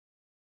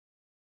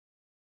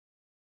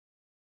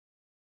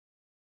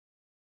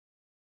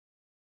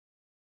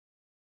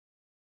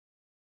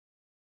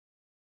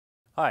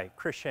Hi,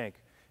 Chris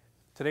Shank.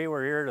 Today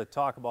we're here to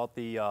talk about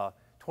the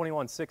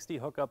 2160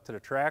 hookup to the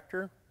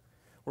tractor.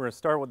 We're going to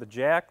start with the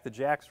jack. The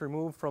jack's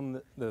removed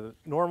from the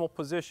normal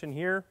position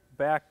here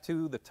back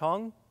to the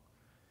tongue.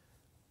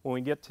 When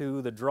we get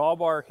to the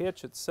drawbar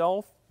hitch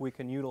itself, we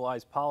can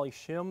utilize poly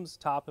shims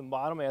top and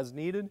bottom as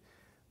needed.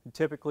 And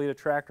typically the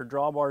tractor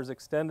drawbar is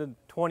extended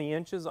 20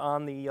 inches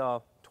on the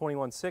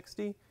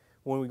 2160.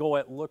 When we go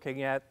at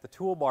looking at the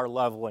toolbar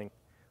leveling,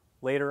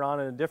 later on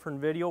in a different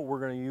video,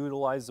 we're going to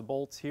utilize the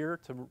bolts here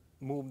to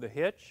move the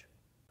hitch.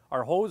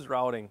 Our hose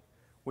routing,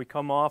 we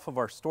come off of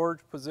our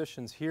storage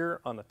positions here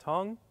on the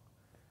tongue.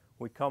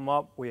 We come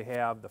up, we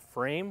have the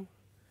frame.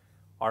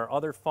 Our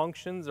other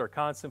functions, our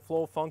constant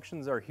flow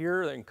functions are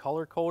here and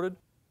color coded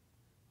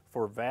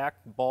for vac,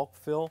 bulk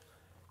fill,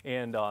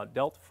 and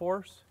delta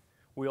force.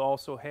 We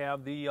also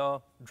have the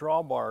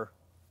drawbar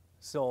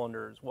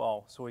cylinder as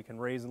well, so we can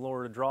raise and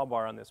lower the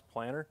drawbar on this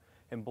planter.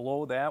 And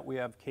below that we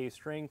have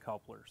K-strain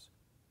couplers.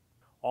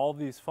 All of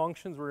these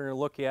functions, we're going to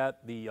look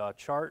at the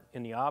chart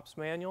in the ops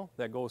manual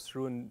that goes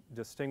through and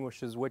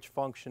distinguishes which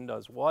function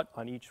does what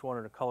on each one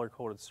of the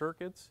color-coded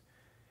circuits.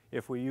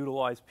 If we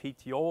utilize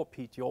PTO, a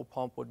PTO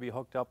pump would be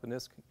hooked up in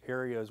this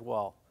area as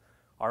well.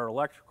 Our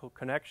electrical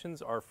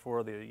connections are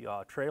for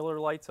the trailer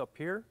lights up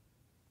here.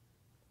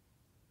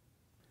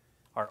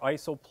 Our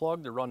ISO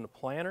plug to run the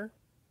planter.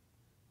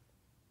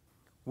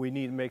 We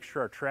need to make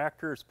sure our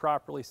tractor is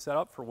properly set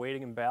up for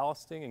weighting and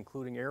ballasting,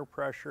 including air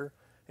pressure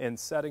and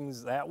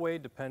settings that way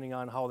depending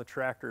on how the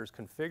tractor is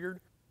configured.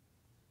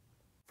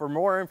 For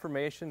more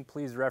information,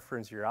 please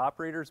reference your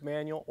operator's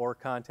manual or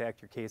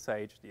contact your Case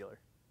IH dealer.